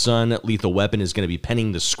prodigal son. Lethal Weapon is going to be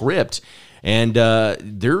penning the script. And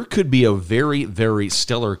there could be a very, very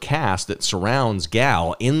stellar cast that surrounds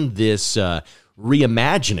Gal in this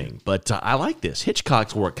reimagining. But I like this.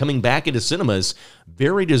 Hitchcock's work coming back into cinemas,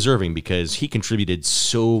 very deserving because he contributed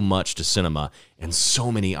so much to cinema and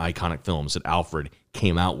so many iconic films that Alfred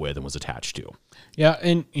came out with and was attached to. Yeah,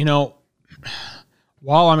 and,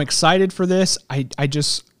 while I'm excited for this, I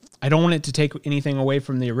don't want it to take anything away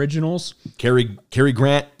from the originals. Cary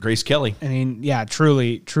Grant, Grace Kelly. I mean, yeah,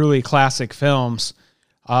 truly classic films.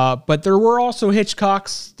 But there were also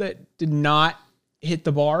Hitchcocks that did not hit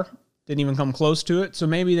the bar, didn't even come close to it. So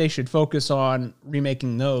maybe they should focus on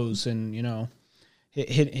remaking those and,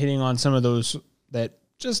 hitting on some of those that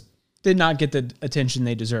just did not get the attention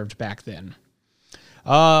they deserved back then.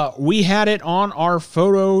 We had it on our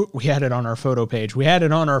photo page. We had it on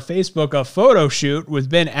our Facebook, a photo shoot with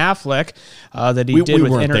Ben Affleck that he did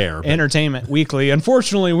with Entertainment Weekly.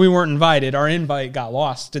 Unfortunately, we weren't invited. Our invite got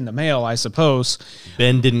lost in the mail, I suppose.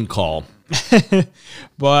 Ben didn't call.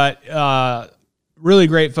 But really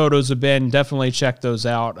great photos of Ben. Definitely check those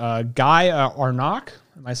out. Guy Arnott,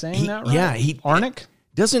 am I saying that right? Yeah, Arnott?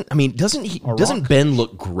 Doesn't Ben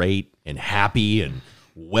look great and happy and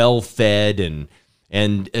well fed and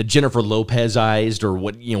Jennifer Lopez-ized or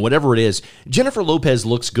whatever it is? Jennifer Lopez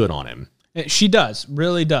looks good on him. She does,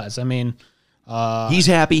 really does. I mean, he's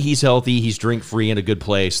happy, he's healthy, he's drink-free in a good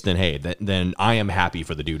place. Then hey, then I am happy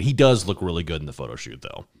for the dude. He does look really good in the photo shoot,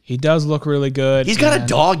 though. He does look really good. He's got a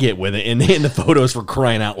dog with it in the photos, for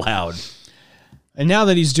crying out loud. And now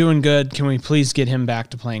that he's doing good, can we please get him back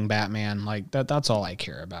to playing Batman? Like that's all I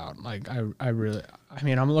care about. Like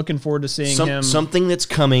I'm looking forward to seeing him. Something that's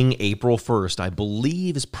coming April 1st, I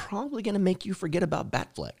believe, is probably going to make you forget about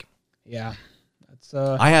Batfleck. Yeah. That's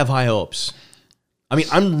I have high hopes. I mean,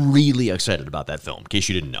 I'm really excited about that film, in case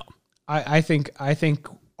you didn't know. I think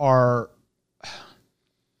our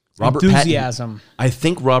enthusiasm. I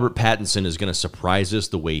think Robert Pattinson is going to surprise us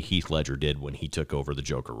the way Heath Ledger did when he took over the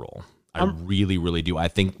Joker role. I really, really do. I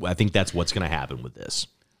think that's what's going to happen with this.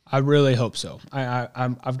 I really hope so.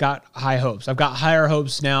 I've got high hopes. I've got higher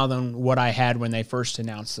hopes now than what I had when they first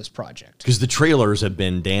announced this project. Because the trailers have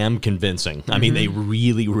been damn convincing. I mean, they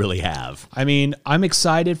really, really have. I mean, I'm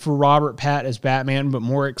excited for Robert Pattinson as Batman, but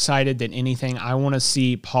more excited than anything, I want to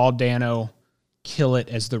see Paul Dano kill it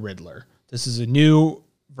as the Riddler. This is a new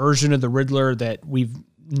version of the Riddler that we've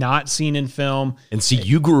not seen in film. And see,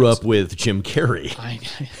 you grew up with Jim Carrey.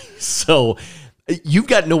 So you've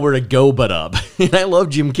got nowhere to go but up. And I love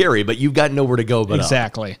Jim Carrey, but you've got nowhere to go but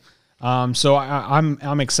exactly. up. So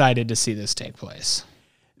I'm excited to see this take place.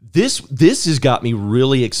 This has got me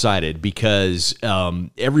really excited because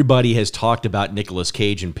everybody has talked about Nicolas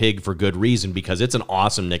Cage and Pig for good reason, because it's an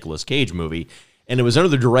awesome Nicolas Cage movie. And it was under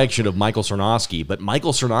the direction of Michael Sarnowski. But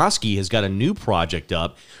Michael Sarnowski has got a new project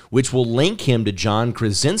up, which will link him to John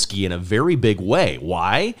Krasinski in a very big way.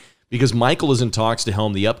 Why? Because Michael is in talks to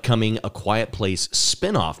helm the upcoming A Quiet Place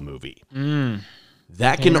spinoff movie.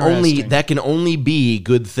 That can only be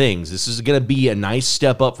good things. This is going to be a nice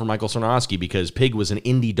step up for Michael Sarnowski, because Pig was an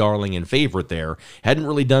indie darling and favorite there. Hadn't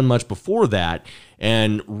really done much before that.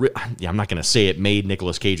 And I'm not going to say it made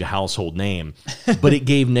Nicolas Cage a household name, but it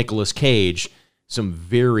gave Nicolas Cage some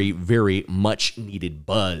very, very much needed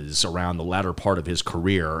buzz around the latter part of his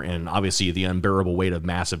career. And obviously the unbearable weight of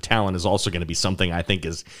massive talent is also going to be something I think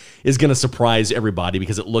is going to surprise everybody,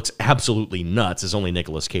 because it looks absolutely nuts, as only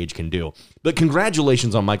Nicolas Cage can do. But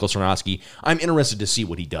congratulations on Michael Sarnowski. I'm interested to see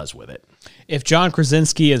what he does with it. If John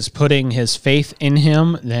Krasinski is putting his faith in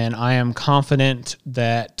him, then I am confident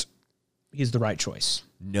that he's the right choice.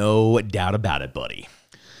 No doubt about it, buddy.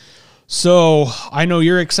 So I know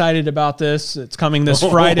you're excited about this. It's coming this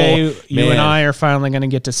Friday. You and I are finally going to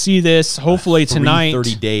get to see this. Hopefully tonight.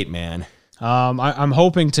 3:30 date, man. I'm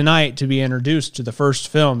hoping tonight to be introduced to the first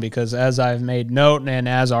film, because as I've made note, and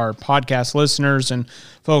as our podcast listeners and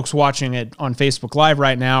folks watching it on Facebook Live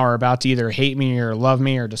right now are about to either hate me or love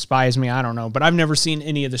me or despise me, I don't know. But I've never seen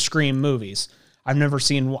any of the Scream movies. I've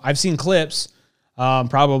seen clips.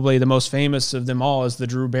 Probably the most famous of them all is the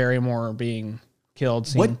Drew Barrymore being killed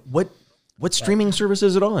scene. What streaming service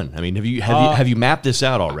is it on? I mean, have you mapped this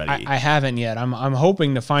out already? I haven't yet. I'm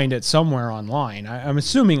hoping to find it somewhere online. I'm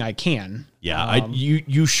assuming I can. Yeah,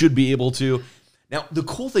 you should be able to. Now, the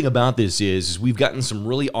cool thing about this is we've gotten some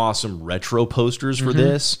really awesome retro posters for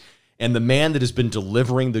this, and the man that has been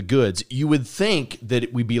delivering the goods, you would think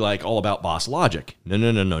that we'd be like all about Boss Logic.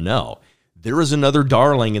 No. There is another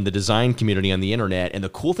darling in the design community on the internet, and the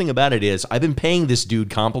cool thing about it is I've been paying this dude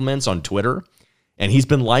compliments on Twitter, and he's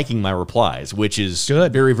been liking my replies, which is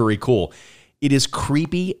good. Very, very cool. It is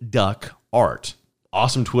Creepy Duck Art.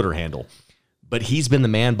 Awesome Twitter handle. But he's been the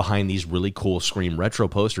man behind these really cool Scream retro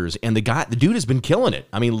posters, and the dude has been killing it.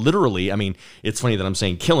 I mean, literally, it's funny that I'm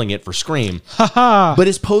saying killing it for Scream, but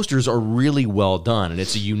his posters are really well done, and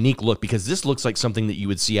it's a unique look because this looks like something that you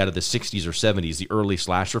would see out of the 60s or 70s, the early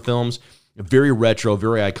slasher films. Very retro,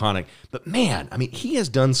 very iconic. But man, he has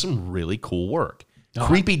done some really cool work.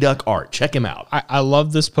 Creepy Duck Art. Check him out. I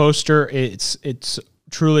love this poster. It's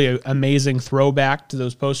truly an amazing throwback to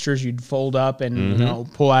those posters you'd fold up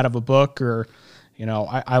and pull out of a book or,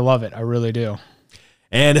 I love it. I really do.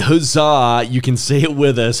 And huzzah, you can say it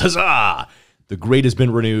with us. Huzzah! The Great has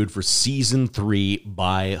been renewed for season 3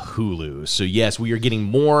 by Hulu. So yes, we are getting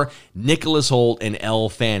more Nicholas Hoult and Elle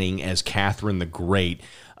Fanning as Catherine the Great.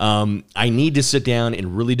 I need to sit down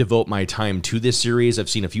and really devote my time to this series. I've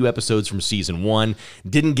seen a few episodes from season 1,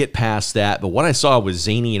 didn't get past that, but what I saw was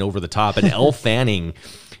zany and over the top, and Elle Fanning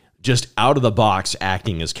just out of the box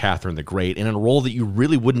acting as Catherine the Great in a role that you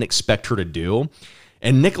really wouldn't expect her to do.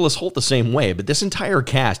 And Nicholas Hoult the same way, but this entire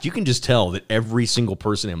cast, you can just tell that every single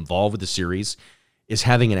person involved with the series is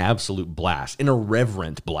having an absolute blast, an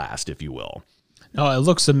irreverent blast, if you will. No, it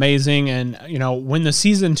looks amazing. And, when the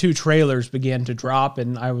season 2 trailers began to drop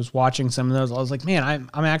and I was watching some of those, I was like, man,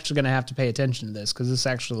 I'm actually going to have to pay attention to this because this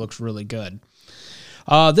actually looks really good.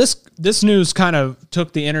 This news kind of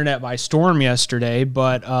took the internet by storm yesterday,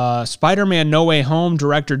 but Spider-Man No Way Home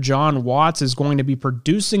director Jon Watts is going to be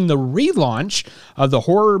producing the relaunch of the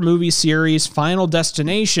horror movie series Final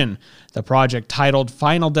Destination. The project, titled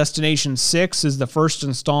Final Destination 6, is the first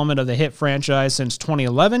installment of the hit franchise since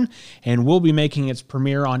 2011 and will be making its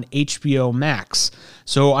premiere on HBO Max.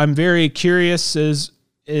 So I'm very curious, is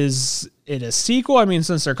it a sequel?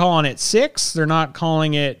 Since they're calling it 6, they're not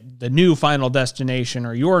calling it the new Final Destination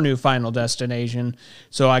or your new Final Destination.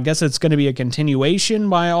 So I guess it's going to be a continuation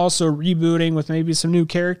by also rebooting with maybe some new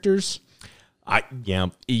characters.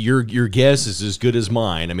 Your guess is as good as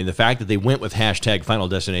mine. The fact that they went with hashtag Final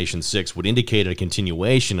Destination 6 would indicate a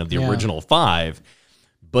continuation of the original 5.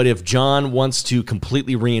 But if John wants to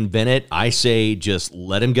completely reinvent it, I say just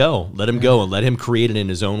let him go. Let him go and let him create it in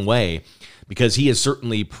his own way. Because he has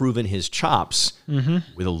certainly proven his chops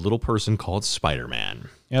with a little person called Spider-Man.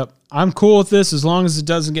 Yep. I'm cool with this as long as it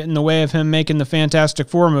doesn't get in the way of him making the Fantastic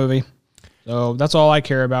Four movie. So that's all I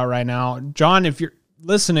care about right now. John, if you're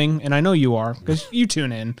listening, and I know you are, because you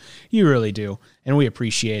tune in, you really do, and we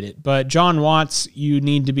appreciate it. But Jon Watts, you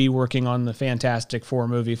need to be working on the Fantastic Four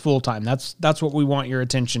movie full-time. That's what we want your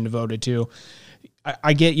attention devoted to.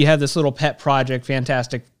 I get you have this little pet project,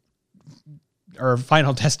 Final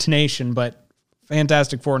Destination, but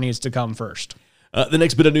Fantastic Four needs to come first. The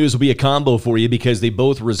next bit of news will be a combo for you because they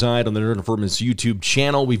both reside on the Nerd Informants YouTube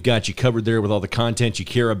channel. We've got you covered there with all the content you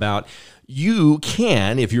care about. You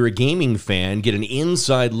can, if you're a gaming fan, get an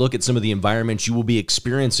inside look at some of the environments you will be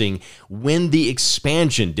experiencing when the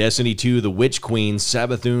expansion, Destiny 2, The Witch Queen,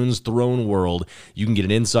 Savathun's Throne World, you can get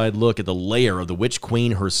an inside look at the lair of the Witch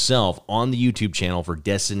Queen herself on the YouTube channel for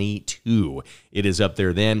Destiny 2. It is up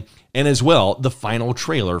there then. And as well, the final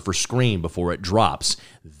trailer for Scream before it drops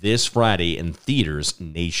this Friday in theaters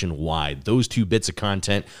nationwide. Those 2 bits of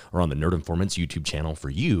content are on the Nerd Informants YouTube channel for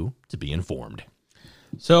you to be informed.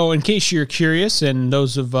 So in case you're curious, and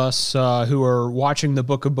those of us who are watching the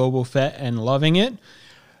Book of Boba Fett and loving it,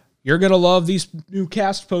 you're going to love these new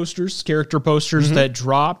cast posters, character posters that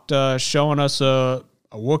dropped, showing us a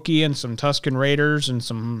Wookiee and some Tusken Raiders and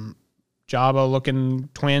some Jabba-looking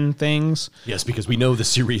twin things. Yes, because we know the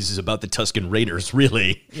series is about the Tusken Raiders,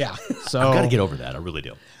 really. Yeah. So I've got to get over that. I really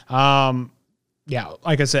do. Yeah,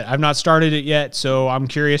 like I said, I've not started it yet, so I'm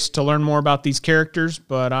curious to learn more about these characters,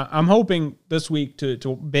 but I'm hoping this week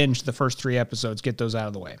to binge the first 3 episodes, get those out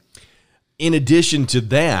of the way. In addition to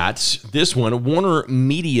that, this one, Warner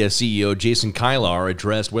Media CEO Jason Kilar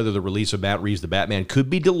addressed whether the release of Matt Reeves' The Batman could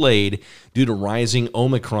be delayed due to rising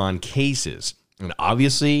Omicron cases. And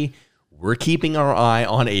obviously, we're keeping our eye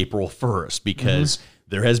on April 1st because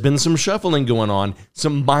there has been some shuffling going on,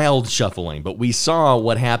 some mild shuffling, but we saw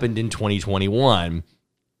what happened in 2021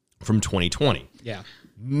 from 2020. Yeah.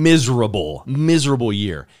 Miserable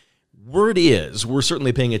year. Word is, we're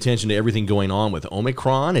certainly paying attention to everything going on with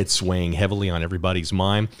Omicron. It's swaying heavily on everybody's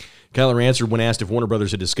mind. Kyler answered when asked if Warner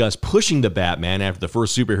Brothers had discussed pushing the Batman after the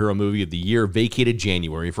first superhero movie of the year vacated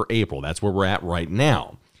January for April. That's where we're at right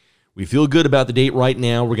now. We feel good about the date right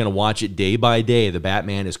now. We're going to watch it day by day. The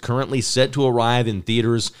Batman is currently set to arrive in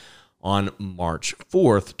theaters on March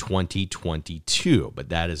 4th, 2022. But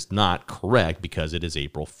that is not correct because it is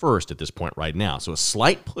April 1st at this point right now. So a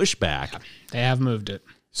slight pushback. They have moved it.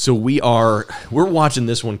 So we're watching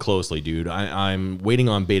this one closely, dude. I'm waiting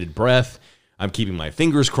on bated breath. I'm keeping my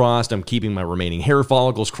fingers crossed. I'm keeping my remaining hair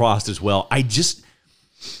follicles crossed as well.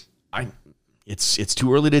 It's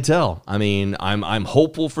too early to tell. I mean, I'm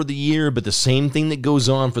hopeful for the year, but the same thing that goes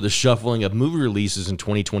on for the shuffling of movie releases in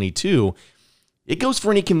 2022, it goes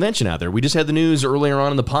for any convention out there. We just had the news earlier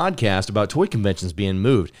on in the podcast about toy conventions being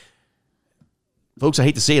moved. Folks, I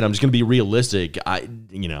hate to say it, I'm just going to be realistic.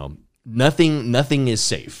 Nothing is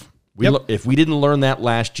safe. If we didn't learn that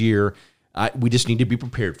last year, we just need to be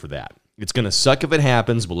prepared for that. It's going to suck if it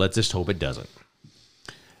happens, but let's just hope it doesn't.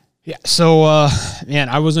 Yeah, so,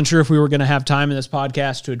 I wasn't sure if we were going to have time in this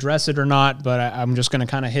podcast to address it or not, but I'm just going to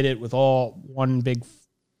kind of hit it with all one big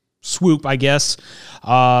swoop, I guess.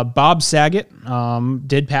 Bob Saget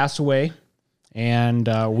did pass away, and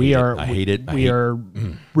we are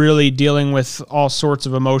really dealing with all sorts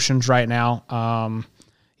of emotions right now.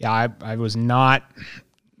 I was not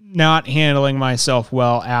handling myself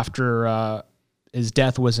well after his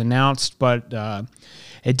death was announced, but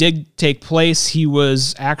it did take place. He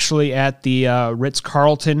was actually at the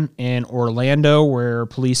Ritz-Carlton in Orlando, where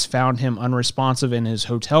police found him unresponsive in his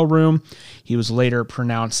hotel room. He was later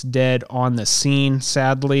pronounced dead on the scene,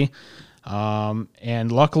 sadly.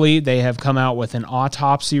 And luckily, they have come out with an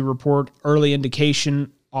autopsy report, early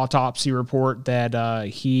indication autopsy report that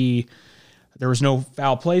there was no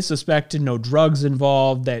foul play suspected, no drugs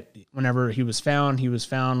involved, that whenever he was found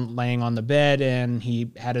laying on the bed, and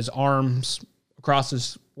he had his arms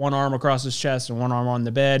one arm across his chest and one arm on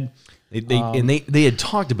the bed. They had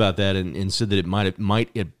talked about that and said that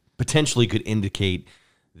it potentially could indicate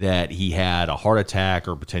that he had a heart attack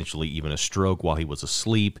or potentially even a stroke while he was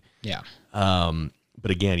asleep. Yeah. But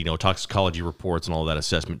again, toxicology reports and all that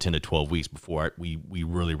assessment 10 to 12 weeks before we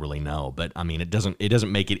really know. But I mean, it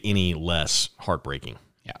doesn't make it any less heartbreaking.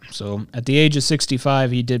 Yeah, so at the age of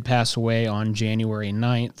 65, he did pass away on January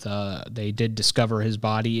 9th. They did discover his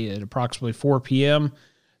body at approximately 4 p.m.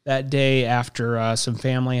 that day after some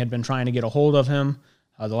family had been trying to get a hold of him.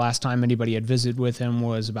 The last time anybody had visited with him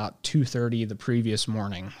was about 2:30 the previous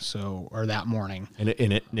morning, or that morning. And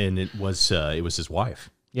it was his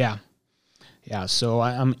wife. Yeah. So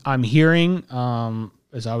I'm hearing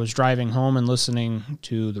as I was driving home and listening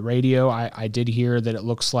to the radio, I did hear that it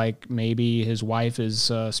looks like maybe his wife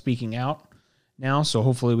is speaking out now. So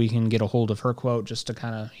hopefully we can get a hold of her quote just to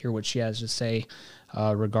kind of hear what she has to say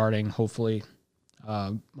regarding hopefully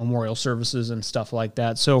memorial services and stuff like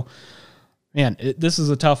that. So, man, this is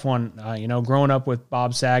a tough one. Growing up with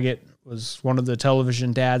Bob Saget was one of the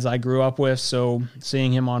television dads I grew up with. So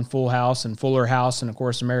seeing him on Full House and Fuller House and, of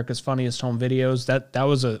course, America's Funniest Home Videos, that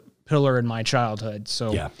was a pillar in my childhood.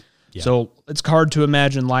 So, yeah. So it's hard to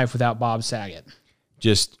imagine life without Bob Saget.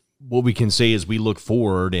 Just what we can say is we look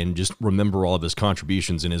forward and just remember all of his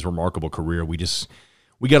contributions in his remarkable career. We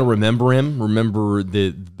got to remember him, remember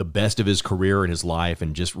the best of his career and his life,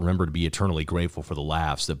 and just remember to be eternally grateful for the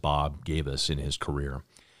laughs that Bob gave us in his career.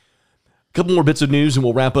 A couple more bits of news, and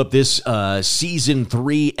we'll wrap up this Season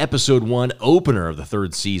 3, Episode 1 opener of the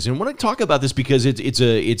third season. I want to talk about this because it's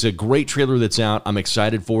a great trailer that's out. I'm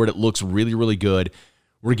excited for it. It looks really, really good.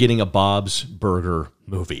 We're getting a Bob's Burger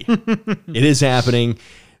movie. It is happening.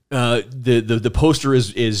 The poster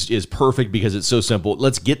is perfect because it's so simple.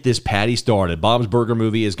 Let's get this patty started. Bob's Burger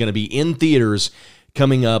movie is going to be in theaters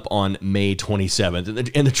coming up on May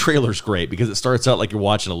 27th. And the trailer's great because it starts out like you're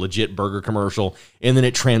watching a legit burger commercial, and then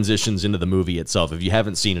it transitions into the movie itself. If you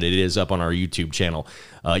haven't seen it, it is up on our YouTube channel.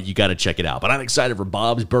 You got to check it out. But I'm excited for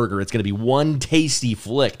Bob's Burger. It's going to be one tasty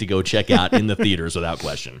flick to go check out in the theaters without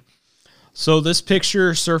question. So this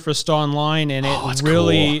picture surfaced online, and it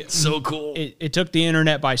really cool. So cool. It took the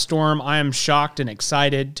internet by storm. I am shocked and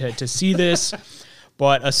excited to see this.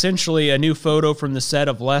 But essentially, a new photo from the set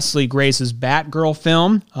of Leslie Grace's Batgirl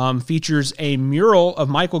film features a mural of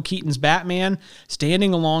Michael Keaton's Batman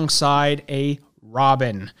standing alongside a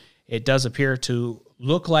Robin. It does appear to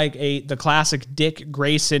look like the classic Dick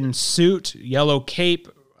Grayson suit, yellow cape,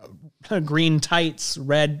 green tights,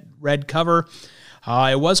 red cover.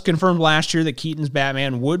 It was confirmed last year that Keaton's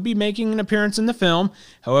Batman would be making an appearance in the film.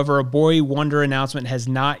 However, a Boy Wonder announcement has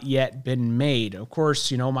not yet been made. Of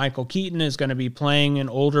course, Michael Keaton is going to be playing an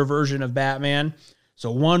older version of Batman.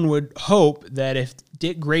 So one would hope that if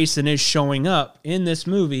Dick Grayson is showing up in this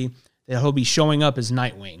movie, that he'll be showing up as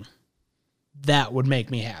Nightwing. That would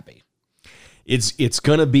make me happy. It's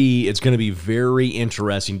gonna be very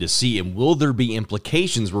interesting to see. And will there be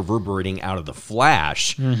implications reverberating out of the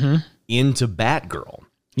Flash into Batgirl?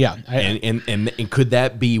 Yeah, and could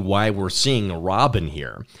that be why we're seeing a Robin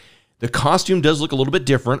here? The costume does look a little bit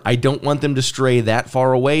different. I don't want them to stray that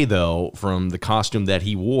far away, though, from the costume that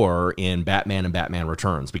he wore in Batman and Batman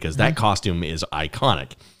Returns, because that costume is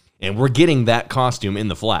iconic. And we're getting that costume in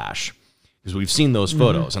The Flash because we've seen those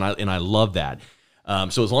photos, and I love that.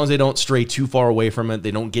 So as long as they don't stray too far away from it,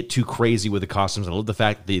 they don't get too crazy with the costumes. I love the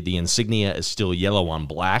fact that the insignia is still yellow on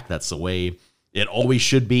black. That's the way it always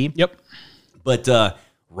should be. Yep. But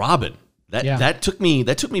Robin, that took me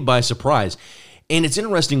by surprise. And it's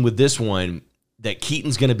interesting with this one that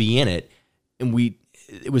Keaton's going to be in it. And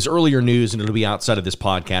it was earlier news, and it'll be outside of this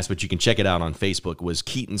podcast, but you can check it out on Facebook, was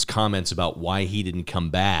Keaton's comments about why he didn't come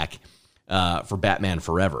back for Batman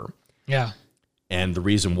Forever. Yeah. And the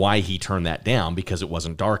reason why he turned that down, because it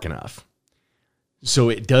wasn't dark enough. So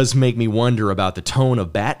it does make me wonder about the tone of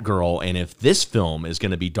Batgirl and if this film is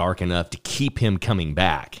going to be dark enough to keep him coming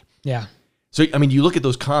back. Yeah. So, I mean, you look at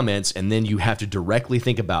those comments, and then you have to directly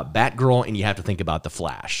think about Batgirl, and you have to think about The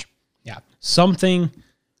Flash. Yeah. Something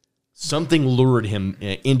lured him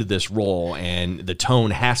into this role, and the tone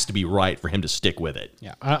has to be right for him to stick with it.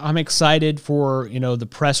 Yeah, I'm excited for the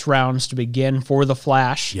press rounds to begin for The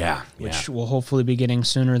Flash. Yeah, which we'll hopefully be getting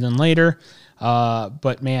sooner than later.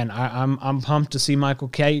 But man, I'm pumped to see Michael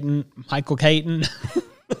Keaton.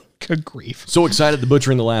 Good grief! So excited, the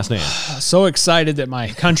butchering the last name. So excited that my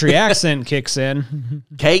country accent kicks in.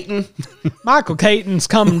 Keaton. Michael Keaton's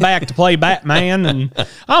coming back to play Batman, and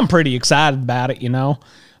I'm pretty excited about it.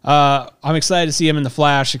 I'm excited to see him in The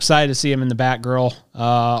Flash, excited to see him in the Batgirl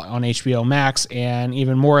on HBO Max, and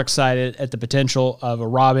even more excited at the potential of a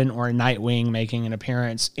Robin or a Nightwing making an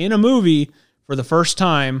appearance in a movie for the first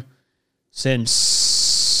time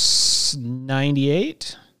since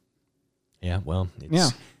 98. Yeah, well,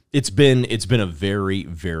 it's been a very,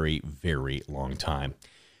 very, very long time.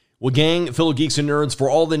 Well, gang, fellow geeks and nerds, for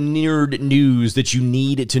all the nerd news that you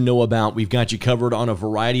need to know about, we've got you covered on a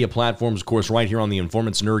variety of platforms, of course, right here on the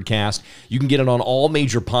Informants Nerdcast. You can get it on all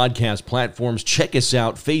major podcast platforms. Check us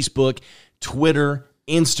out, Facebook, Twitter,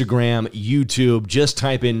 Instagram, YouTube. Just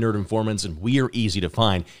type in Nerd Informants, and we are easy to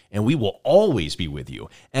find, and we will always be with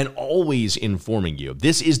you and always informing you.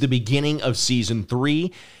 This is the beginning of Season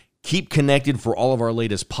 3. Keep connected for all of our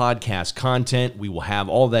latest podcast content. We will have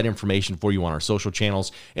all that information for you on our social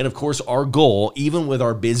channels. And of course, our goal, even with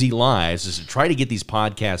our busy lives, is to try to get these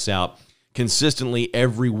podcasts out consistently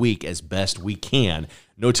every week as best we can.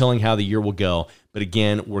 No telling how the year will go. But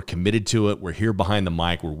again, we're committed to it. We're here behind the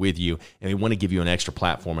mic. We're with you. And we want to give you an extra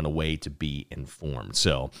platform and a way to be informed.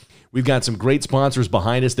 So we've got some great sponsors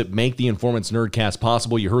behind us that make the Informants Nerdcast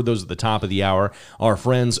possible. You heard those at the top of the hour. Our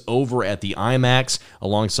friends over at the IMAX,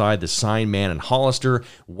 alongside the Sign Man and Hollister,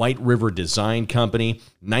 White River Design Company,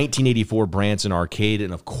 1984 Branson Arcade,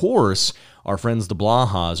 and of course, our friends the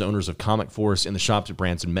Blahas, owners of Comic Force in the shops at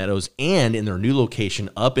Branson Meadows and in their new location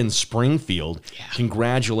up in Springfield. Yeah.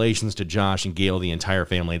 Congratulations to Josh and Gail, the entire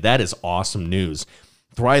family. That is awesome news.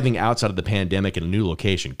 Thriving outside of the pandemic in a new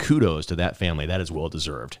location. Kudos to that family. That is well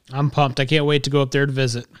deserved. I'm pumped. I can't wait to go up there to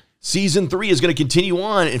visit. Season 3 is going to continue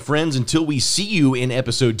on, and friends, until we see you in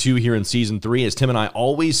Episode 2 here in Season 3, as Tim and I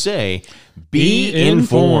always say, be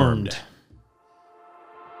informed.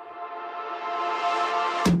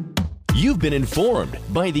 You've been informed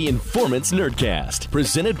by the Informants Nerdcast,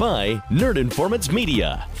 presented by Nerd Informants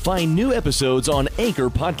Media. Find new episodes on Anchor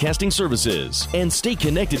Podcasting Services, and stay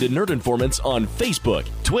connected to Nerd Informants on Facebook,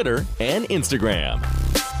 Twitter, and Instagram.